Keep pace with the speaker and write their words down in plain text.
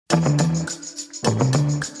Hello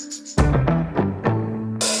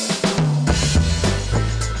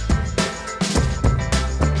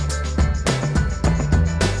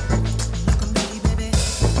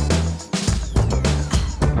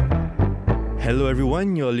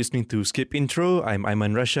everyone, you're listening to Skip Intro. I'm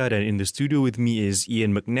Aiman Rashad and in the studio with me is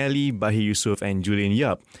Ian McNally, Bahir Yusof and Julian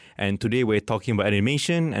Yap. And today we're talking about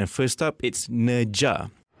animation and first up it's NE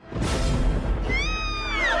ZHA.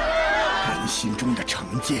 人心中的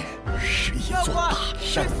成见是一座大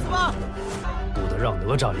山，不得让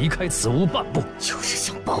哪吒离开此屋半步。就是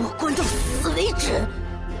想把我关到死为止。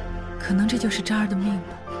可能这就是渣儿的命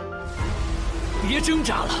吧。别挣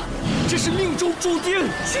扎了，这是命中注定。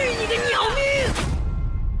去你的鸟命！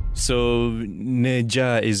 So NE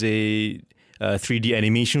ZHA is a 3D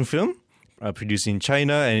animation film produced in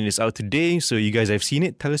China and it's out today. So you guys have seen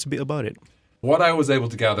it. Tell us a bit about it. What I was able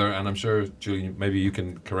to gather, and I'm sure, Julian, maybe you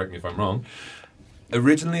can correct me if I'm wrong,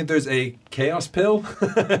 originally there's a chaos pill.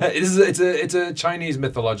 It's a Chinese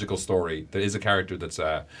mythological story. There is a character that's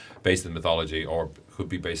based in mythology or could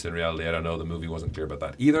be based in reality. I don't know. The movie wasn't clear about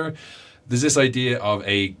that either. There's this idea of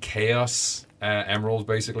a chaos emerald,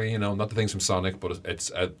 basically, not the things from Sonic, but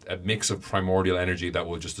it's a mix of primordial energy that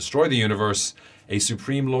will just destroy the universe. A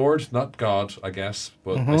supreme lord, not God, I guess,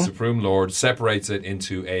 but a supreme lord separates it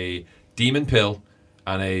into a demon pill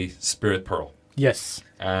and a spirit pearl. Yes.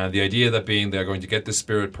 And the idea that being they're going to get this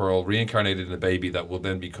spirit pearl reincarnated in a baby that will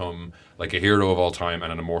then become like a hero of all time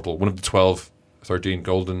and an immortal, one of the 13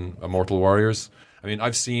 golden immortal warriors. I mean,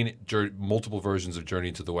 I've seen multiple versions of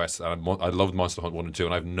Journey to the West, and I loved Monster Hunt 1 and 2,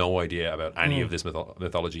 and I have no idea about any of this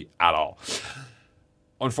mythology at all.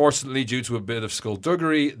 Unfortunately, due to a bit of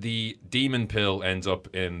skullduggery, the demon pill ends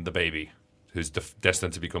up in the baby, who's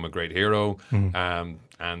destined to become a great hero.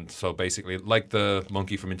 And so basically, like the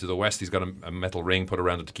monkey from Into the West, he's got a metal ring put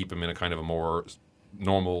around it to keep him in a kind of a more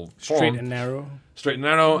normal form. Straight and narrow. Straight and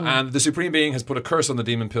narrow. And the Supreme Being has put a curse on the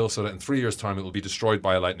demon pill so that in 3 years' time it will be destroyed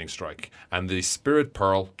by a lightning strike. And the spirit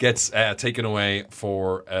pearl gets taken away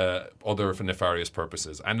for other nefarious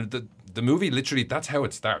purposes. And the movie, literally, that's how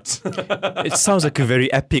it starts. It sounds like a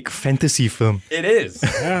very epic fantasy film. It is.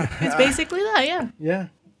 Yeah. It's basically that, yeah. Yeah.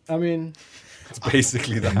 I mean, It's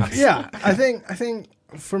basically that. yeah. I think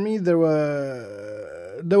for me there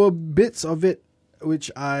were bits of it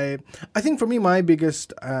which I think for me my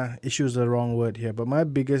biggest issue is the wrong word here, but my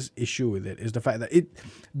biggest issue with it is the fact that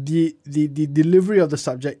the delivery of the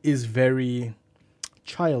subject is very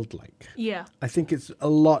childlike. Yeah. I think it's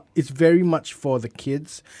very much for the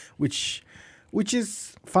kids, which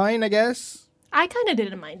is fine, I guess. I kind of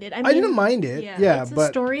didn't mind it. I didn't mind it. Yeah, it's but a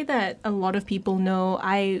story that a lot of people know.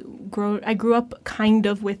 I grew up kind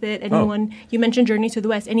of with it. You mentioned Journey to the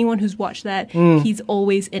West. Anyone who's watched that, he's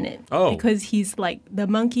always in it because he's like the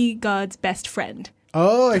monkey god's best friend.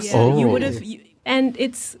 Oh, I see. You would have, and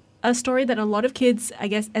it's a story that a lot of kids, I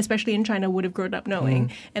guess, especially in China, would have grown up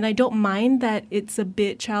knowing. And I don't mind that it's a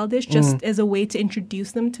bit childish, just as a way to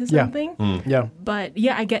introduce them to something. Yeah. But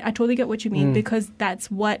yeah, I totally get what you mean because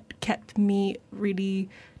that's what kept me really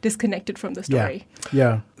disconnected from the story.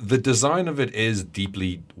 Yeah. The design of it is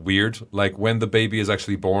deeply weird. Like when the baby is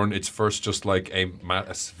actually born, it's first just like a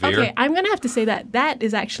sphere. Okay, I'm going to have to say that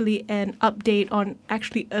is actually an update on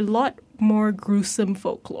actually a lot more gruesome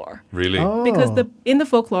folklore. Really? Oh. Because in the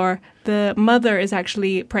folklore, the mother is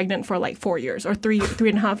actually pregnant for like 4 years or three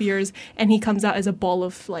and a half years, and he comes out as a ball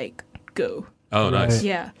of like goo. Oh, nice.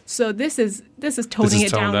 Yeah. So this is toning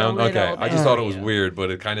it down a little. Okay, I just bit. thought it was weird,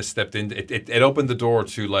 but it kind of stepped in. It opened the door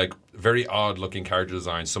to like very odd looking character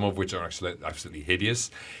designs, some of which are actually absolutely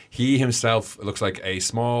hideous. He himself looks like a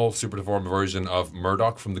small, super deformed version of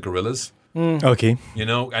Murdoch from the Gorillas. Okay.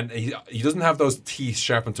 And he doesn't have those teeth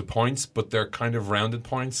sharpened to points, but they're kind of rounded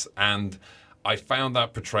points. And I found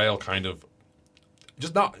that portrayal kind of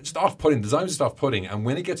just off-putting. The design was just off-putting. And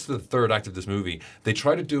when it gets to the third act of this movie, they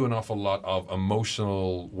try to do an awful lot of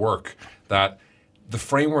emotional work that the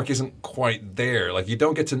framework isn't quite there. Like you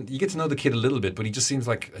get to know the kid a little bit, but he just seems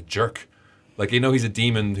like a jerk. Like, he's a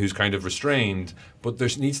demon who's kind of restrained, but there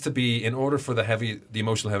needs to be, in order for the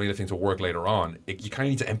emotional heavy lifting to work later on, you kind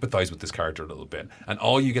of need to empathize with this character a little bit. And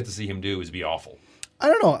all you get to see him do is be awful. I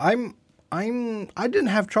don't know. I didn't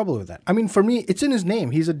have trouble with that. I mean, for me, it's in his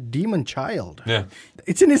name. He's a demon child. Yeah.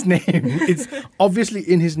 It's in his name. It's obviously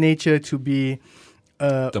in his nature to be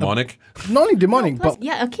Demonic? Not only demonic, Plus, but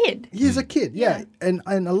a kid. He's a kid, yeah. And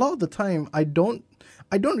a lot of the time, I don't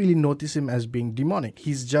really notice him as being demonic.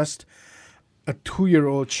 He's just a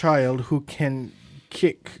 2-year-old child who can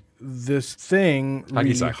kick this thing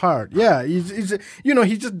really Hacky-sack. hard. Yeah, he's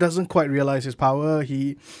he just doesn't quite realize his power.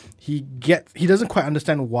 He doesn't quite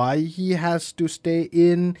understand why he has to stay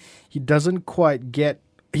in. He doesn't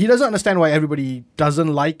understand why everybody doesn't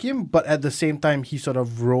like him, but at the same time, he sort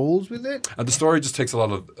of rolls with it. And the story just takes a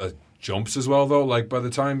lot of jumps as well, though. Like, by the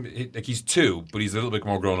time he's 2, but he's a little bit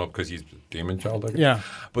more grown up because he's a demon child, I guess. Yeah.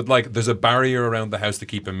 But like, there's a barrier around the house to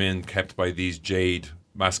keep him in, kept by these jade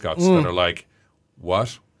mascots that are like,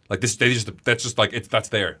 what? Like this, that's just like that's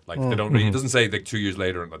there. Like they don't. Really, it doesn't say like 2 years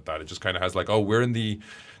later and like that. It just kind of has like, oh, we're in the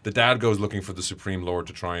dad goes looking for the Supreme Lord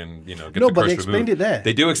to try and get the curse removed. No, but they explained it there.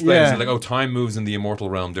 They do explain Yeah. it. Like, oh, time moves in the immortal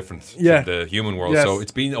realm different Yeah. from the human world. Yes. So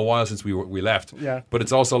it's been a while since we left. Yeah. But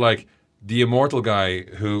it's also like the immortal guy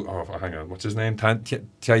who. Oh, hang on. What's his name?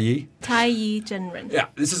 Tia Yi. Tai Yi Zhenren. Yeah,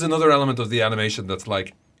 this is another element of the animation that's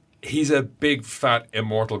like, he's a big, fat,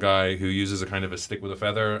 immortal guy who uses a kind of a stick with a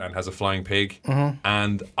feather and has a flying pig. Mm-hmm.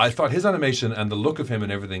 And I thought his animation and the look of him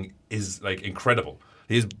and everything is like incredible.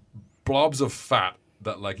 He has blobs of fat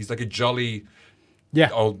that like, he's like a jolly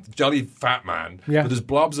fat man. Yeah. But there's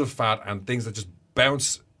blobs of fat and things that just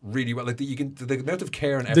bounce really well. Like the amount of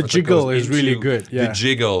care and effort The jiggle that goes is really into good. Yeah. The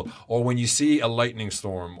jiggle, or when you see a lightning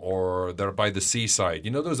storm, or they're by the seaside.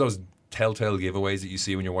 Those telltale giveaways that you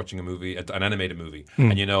see when you're watching a movie, an animated movie,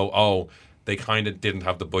 and they kind of didn't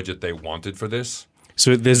have the budget they wanted for this.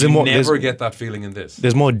 So there's never get that feeling in this.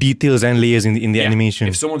 There's more details and layers in the animation.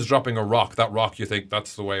 If someone's dropping a rock, that rock, you think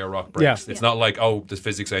that's the way a rock breaks. Yeah. It's not like, oh, the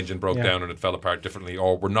physics engine broke Yeah. down and it fell apart differently,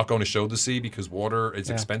 or we're not going to show the sea because water is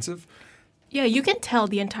expensive. Yeah, you can tell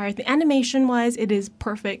the entire thing. Animation-wise, it is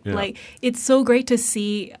perfect. Yeah. Like, it's so great to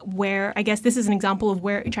see where, I guess this is an example of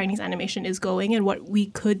where Chinese animation is going and what we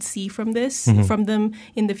could see from this, from them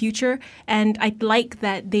in the future. And I like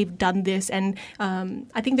that they've done this. And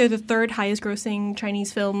I think they're the 3rd highest grossing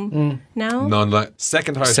Chinese film now.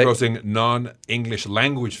 Second highest grossing non-English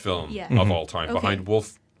language film of all time, behind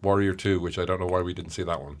Wolf Warrior 2, which I don't know why we didn't see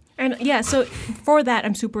that one. And yeah, so for that,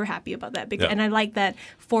 I'm super happy about that. And I like that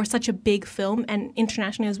for such a big film and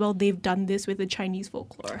internationally as well, they've done this with the Chinese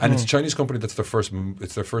folklore. And it's a Chinese company that's their first.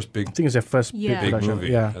 It's their first big. I think it's their first Yeah. big Big production.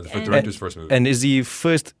 movie. Yeah. The director's first movie. And is the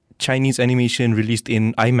first Chinese animation released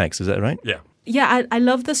in IMAX, is that right? Yeah. Yeah, I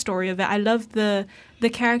love the story of it. I love the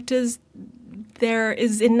characters. There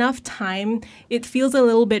is enough time. It feels a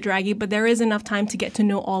little bit draggy, but there is enough time to get to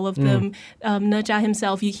know all of them. NE ZHA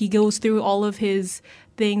himself, he goes through all of his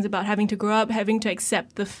things about having to grow up, having to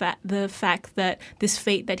accept the fact that this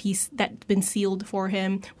fate that's been sealed for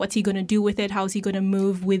him. What's he going to do with it? How is he going to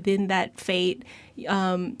move within that fate?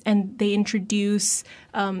 And they introduce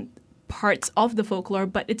parts of the folklore,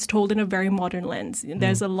 but it's told in a very modern lens.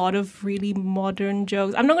 There's a lot of really modern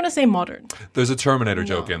jokes. I'm not going to say modern. There's a Terminator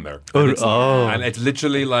joke in there. Oh. And it's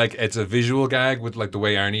literally like, it's a visual gag with like the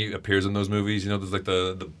way Arnie appears in those movies. There's like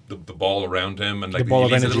the ball around him and like The ball of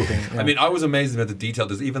he leaves a energy little- thing, yeah. I mean, I was amazed about the detail.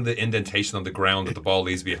 There's even the indentation on the ground that the ball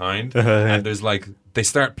leaves behind. And there's like, they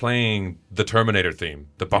start playing the Terminator theme,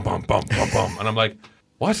 the bum bum bum bum bum, and I'm like,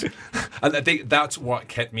 what? And I think that's what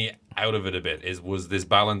kept me out of it a bit, was this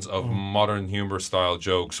balance of modern humor style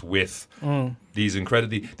jokes with these things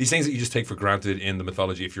that you just take for granted in the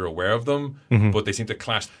mythology if you're aware of them, but they seem to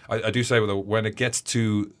clash. I do say, though, when it gets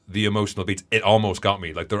to the emotional beats, it almost got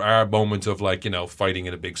me. Like, there are moments of like, fighting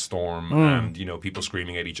in a big storm and people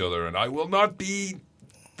screaming at each other and I will not be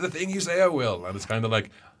the thing you say I will, and it's kind of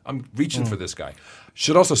like, I'm reaching for this guy.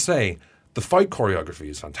 Should also say the fight choreography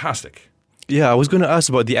is fantastic. Yeah, I was going to ask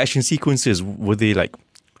about the action sequences. Were they like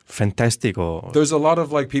fantastic or? There's a lot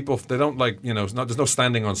of like people, they don't like, there's no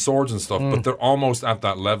standing on swords and stuff, but they're almost at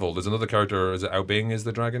that level. There's another character, is it Ao Bing is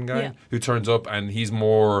the dragon guy, who turns up and he's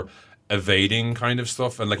more evading kind of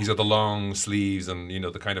stuff, and like he's got the long sleeves and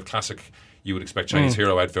the kind of classic you would expect Chinese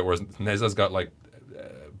hero outfit, whereas NE ZHA's got like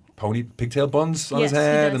pigtail buns on his Yes, he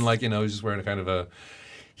head does. and like he's just wearing a kind of a.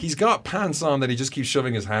 He's got pants on that he just keeps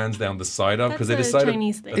shoving his hands down the side of because they That's a decided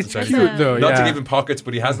Chinese thing. That's It's a Chinese cute thing. though, Not to yeah. give him pockets,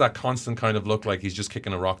 but he has that constant kind of look like he's just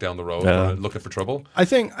kicking a rock down the road, looking for trouble. I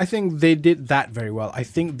think they did that very well. I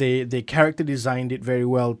think they character designed it very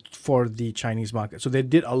well for the Chinese market. So they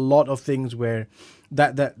did a lot of things where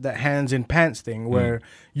that hands in pants thing where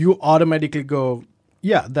you automatically go,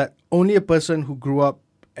 yeah, that only a person who grew up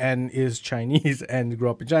and is Chinese and grew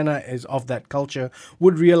up in China, is of that culture,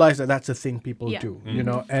 would realize that that's a thing people do,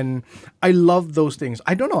 and I love those things.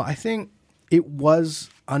 I don't know. I think it was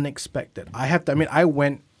unexpected. I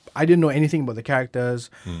didn't know anything about the characters.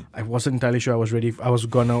 I wasn't entirely sure I was ready. I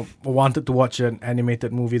wanted to watch an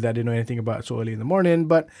animated movie that I didn't know anything about so early in the morning,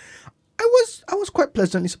 but I was quite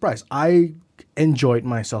pleasantly surprised. I enjoyed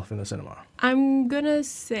myself in the cinema. I'm gonna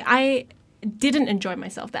say didn't enjoy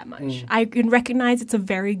myself that much. I can recognize it's a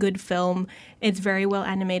very good film. It's very well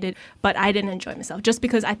animated, but I didn't enjoy myself just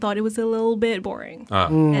because I thought it was a little bit boring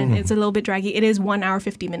and it's a little bit draggy. It is 1 hour,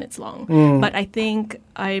 50 minutes long, but I think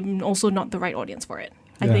I'm also not the right audience for it.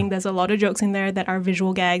 I think there's a lot of jokes in there that are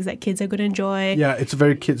visual gags that kids are going to enjoy. Yeah, it's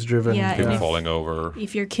very kids-driven. Yeah, People falling over.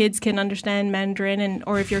 If your kids can understand Mandarin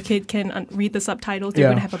or if your kid can read the subtitles, they're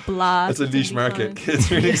going to have a blast. It's a niche market.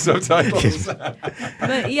 Kids reading subtitles.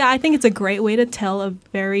 But yeah, I think it's a great way to tell a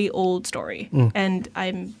very old story. And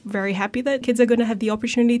I'm very happy that kids are going to have the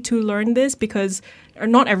opportunity to learn this because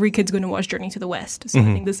not every kid's going to watch Journey to the West. So I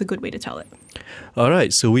think this is a good way to tell it. All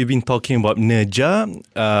right, so we've been talking about NE ZHA.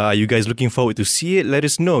 Are you guys looking forward to see it? Let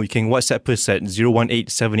us know. You can WhatsApp us at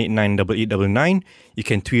 018-789-8899. You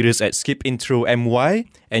can tweet us at skipintromy.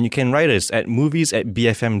 And you can write us at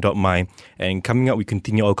movies@bfm.my. And coming up, we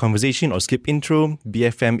continue our conversation on Skip Intro,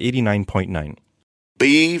 BFM 89.9.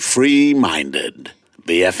 Be free-minded.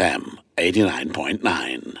 BFM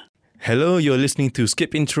 89.9. Hello, you're listening to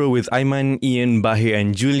Skip Intro with Aiman, Ian, Bahir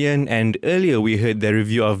and Julian. And earlier we heard their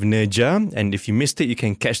review of NE ZHA. And if you missed it, you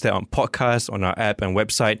can catch that on podcast, on our app and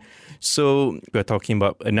website. So we're talking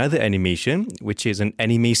about another animation, which is an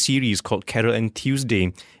anime series called Carole and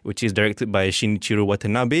Tuesday, which is directed by Shinichiro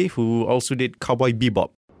Watanabe, who also did Cowboy Bebop.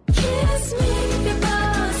 Kiss me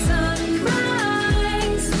before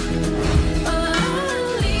sunrise. Oh,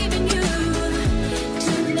 I'm leaving you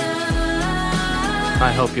tonight.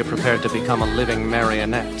 I hope you're prepared to become a living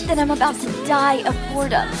marionette. Then I'm about to die of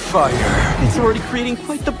boredom. Fire. It's already creating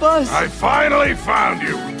quite the buzz. I finally found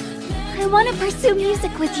you. I want to pursue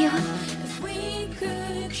music with you. If we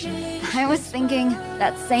could change I was thinking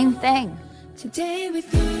that same thing. today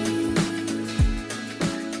with you.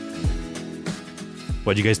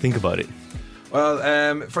 What do you guys think about it? Well,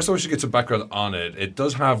 first of all, we should get some background on it. It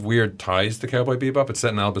does have weird ties to Cowboy Bebop. It's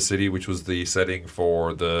set in Alba City, which was the setting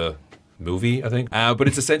for the movie, I think. But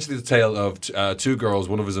it's essentially the tale of two girls.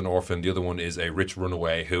 One of them is an orphan. The other one is a rich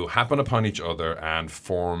runaway who happen upon each other and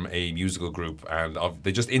form a musical group. And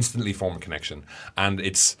they just instantly form a connection. And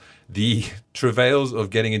it's the travails of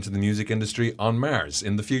getting into the music industry on Mars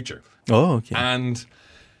in the future. Oh, okay. And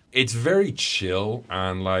it's very chill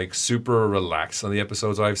and like super relaxed on the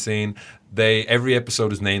episodes I've seen. Every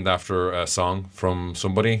episode is named after a song from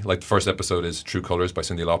somebody. Like the first episode is True Colors by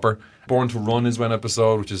Cyndi Lauper. Born to Run is one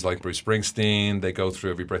episode, which is like Bruce Springsteen. They go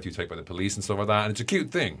through Every Breath You Take by the Police and stuff like that. And it's a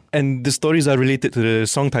cute thing. And the stories are related to the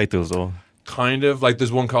song titles, or? Kind of. Like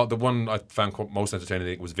there's one called, the one I found most entertaining,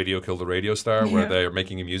 I think, was Video Killed the Radio Star, where they're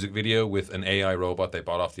making a music video with an AI robot they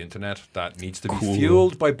bought off the internet that needs to be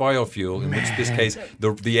fueled by biofuel, in which this case,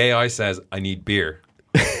 the AI says, I need beer.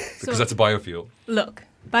 Because that's a biofuel. Look,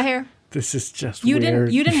 Bahir, This is just you weird.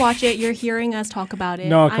 didn't watch it. You're hearing us talk about it.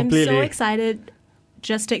 No, I'm completely. so excited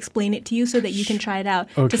just to explain it to you so that you can try it out,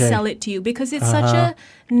 to Okay. sell it to you, because it's such a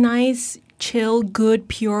nice, chill, good,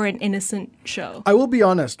 pure, and innocent show. I will be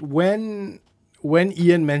honest. When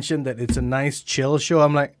Ian mentioned that it's a nice chill show,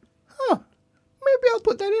 I'm like, maybe I'll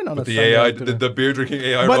put that in on a The Sunday AI, afternoon. the beer drinking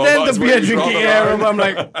AI But robot. then the is what beer you draw drinking the air, line. I'm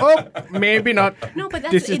like, oh, maybe not. No,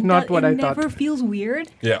 but This is not what I thought. It never feels weird.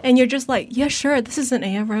 Yeah. And you're just like, yeah, sure, this is an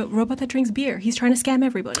AI robot that drinks beer. He's trying to scam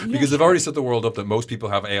everybody. Yeah, Because they've sure. already set the world up that most people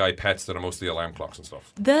have AI pets that are mostly alarm clocks and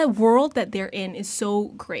stuff. The world that they're in is so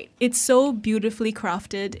great. It's so beautifully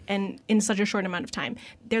crafted and in such a short amount of time.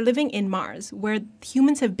 They're living in Mars, where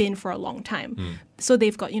humans have been for a long time. So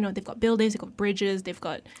they've got buildings, they've got bridges, they've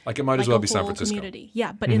got Like it might as well a be San whole Francisco. community.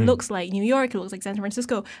 Yeah, but it looks like New York, it looks like San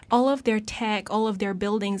Francisco. All of their tech, all of their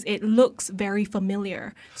buildings, it looks very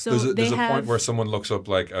familiar. So There's a have point where someone looks up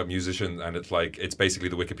like a musician and it's basically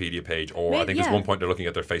the Wikipedia page, or I think there's Yeah. one point they're looking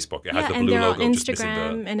at their Facebook. It has the and blue they're logo on just missing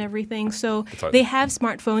Instagram and everything. So title. they have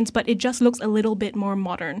smartphones, but it just looks a little bit more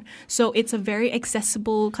modern. So it's a very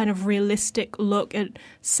accessible, kind of realistic look at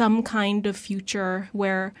some kind of future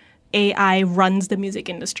where AI runs the music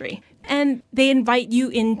industry. And they invite you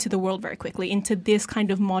into the world very quickly, into this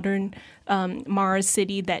kind of modern Mars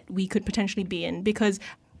city that we could potentially be in. Because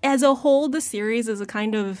as a whole, the series is a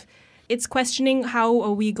kind of... It's questioning how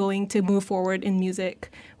are we going to move forward in music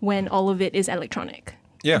when all of it is electronic.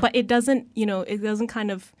 Yeah. But it doesn't, it doesn't kind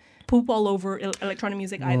of poop all over electronic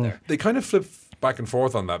music either. They kind of flip back and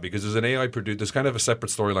forth on that because there's an AI producer. There's kind of a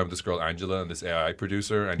separate storyline with this girl Angela and this AI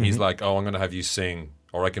producer, and he's like, "Oh, I'm going to have you sing,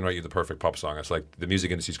 or I can write you the perfect pop song." It's like the music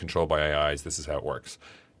industry is controlled by AIs. This is how it works.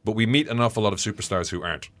 But we meet an awful lot of superstars who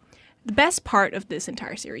aren't. The best part of this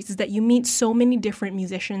entire series is that you meet so many different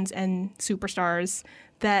musicians and superstars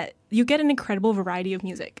that you get an incredible variety of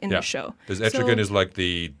music in the show. There's Etrigan is like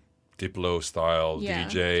the Diplo style Yeah.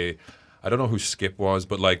 DJ. I don't know who Skip was,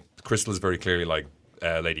 but like Crystal is very clearly like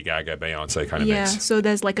Lady Gaga, Beyonce kind of Yeah, mix. so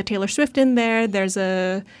there's like a Taylor Swift in there. There's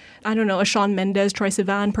a Shawn Mendes, Troye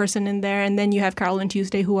Sivan person in there, and then you have Carole and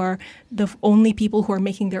Tuesday, who are the only people who are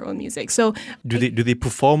making their own music. So Do they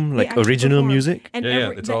perform like actually original perform. music? And Yeah,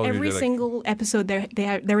 it's all every really, like- single episode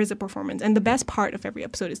there is a performance, and the best part of every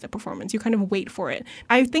episode is the performance. You kind of wait for it.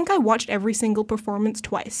 I think I watched every single performance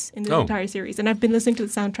twice in the entire series, and I've been listening to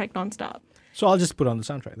the soundtrack nonstop. So I'll just put on the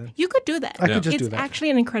soundtrack then. You could do that. I could just it's do that. actually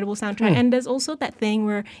an incredible soundtrack. And there's also that thing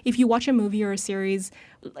where if you watch a movie or a series,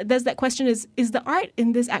 there's that question is the art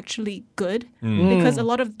in this actually good? Because a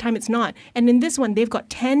lot of the time it's not. And in this one, they've got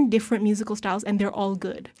 10 different musical styles and they're all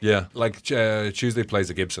good. Yeah, like Tuesday plays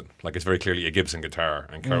a Gibson. Like it's very clearly a Gibson guitar,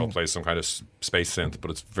 and Carole plays some kind of space synth,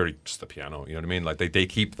 but it's very just a piano. You know what I mean? Like they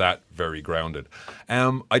keep that very grounded.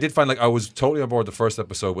 I did find I was totally on board the first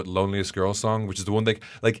episode with Loneliest Girl Song, which is the one they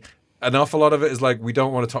like. An awful lot of it is like we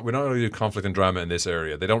don't want to talk. We don't really do conflict and drama in this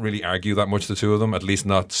area. They don't really argue that much, the two of them. At least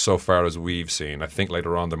not so far as we've seen. I think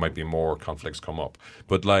later on there might be more conflicts come up.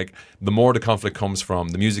 But like the more the conflict comes from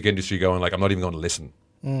the music industry going like I'm not even going to listen.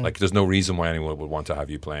 Like there's no reason why anyone would want to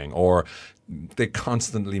have you playing, or they're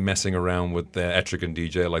constantly messing around with the Etrigan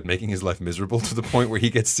DJ, like making his life miserable to the point where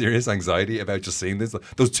he gets serious anxiety about just seeing this.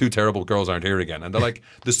 Those two terrible girls aren't here again, and they're like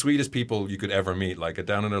the sweetest people you could ever meet, like a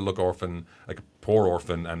down on their luck orphan, like a poor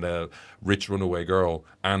orphan, and a rich runaway girl,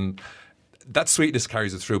 and that sweetness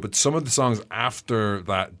carries it through. But some of the songs after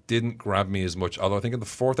that didn't grab me as much. Although I think in the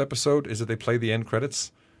fourth episode is that they play the end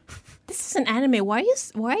credits. This is an anime. Why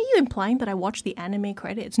are you implying that I watch the anime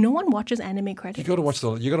credits? No one watches anime credits. You got to watch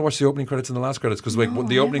the opening credits and the last credits, because like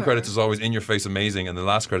the opening never. credits is always in your face, amazing, and the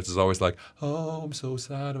last credits is always like, oh, I'm so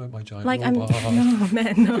sad about my giant Like robot. no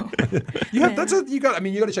man, no. You got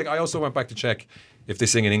to check. I also went back to check if they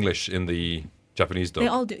sing in English in the Japanese dub. They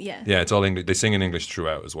all do, yeah. Yeah, it's all English. They sing in English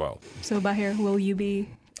throughout as well. So Bahir, will you be?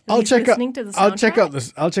 I'll check out. listening to the I'll check soundtrack? out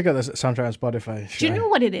this. I'll check out the soundtrack on Spotify. Do you know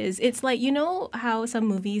what it is? It's like, you know how some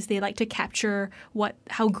movies they like to capture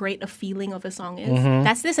how great a feeling of a song is.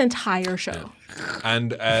 That's this entire show.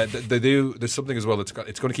 And they do. There's something as well it's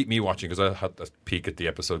going to keep me watching, because I had a peek at the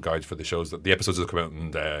episode guides for the shows. That the episodes have come out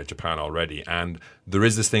in Japan already, and there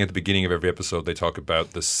is this thing at the beginning of every episode. They talk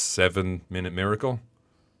about the 7-minute miracle.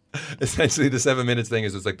 Essentially, the 7 minutes thing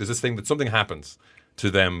is it's like there's this thing that something happens to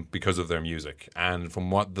them because of their music. And from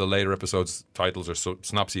what the later episodes' titles or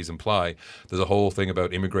synopses imply, there's a whole thing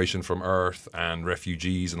about immigration from Earth and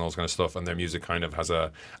refugees and all this kind of stuff, and their music kind of has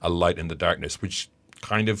a light in the darkness, which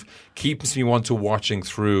kind of keeps me want to watching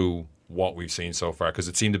through what we've seen so far, because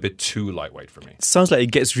it seemed a bit too lightweight for me. Sounds like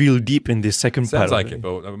it gets real deep in this second part. Sounds like it,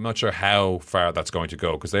 but I'm not sure how far that's going to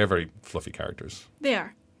go, because they are very fluffy characters. They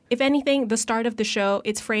are. If anything, the start of the show,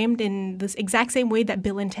 it's framed in this exact same way that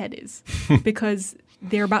Bill and Ted is, because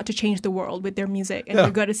they're about to change the world with their music, and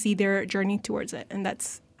you're going to see their journey towards it. And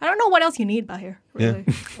that's, I don't know what else you need, Bahir, really.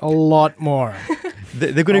 A lot more.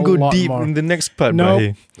 They're going A to go lot deep more. in the next part.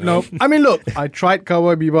 Nope. I mean, look, I tried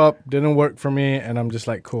Cowboy Bebop, didn't work for me, and I'm just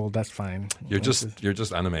like, cool, that's fine. You're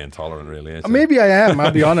just anime intolerant, really. Isn't it? Maybe I am. I'll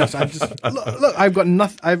be honest. I just look. I've got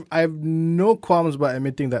nothing. I have no qualms about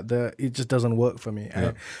admitting that it just doesn't work for me.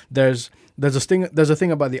 Yeah. There's a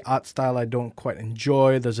thing about the art style I don't quite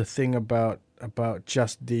enjoy. There's a thing about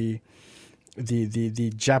just the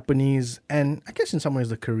Japanese, and I guess in some ways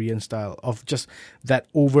the Korean style of just that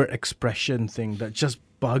over expression thing that just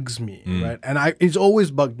bugs me, right? And it's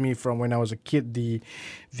always bugged me from when I was a kid. The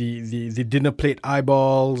dinner plate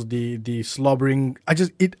eyeballs, the slobbering.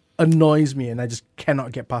 it annoys me, and I just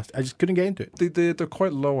cannot get past it. I just couldn't get into it. They're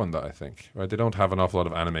quite low on that, I think. Right? They don't have an awful lot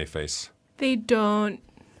of anime face. They don't,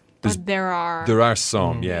 but there are. There are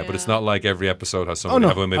some, yeah, but it's not like every episode has someone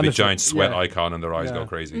have a maybe understood. giant sweat Yeah. icon and their eyes Yeah. go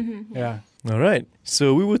crazy. Yeah. All right.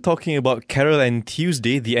 So we were talking about Carole and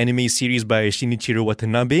Tuesday, the anime series by Shinichiro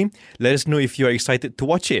Watanabe. Let us know if you are excited to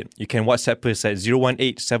watch it. You can WhatsApp us at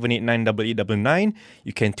 018-789-8899.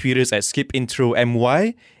 You can tweet us at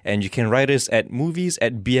skipintromy, and you can write us at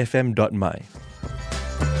movies@bfm.my.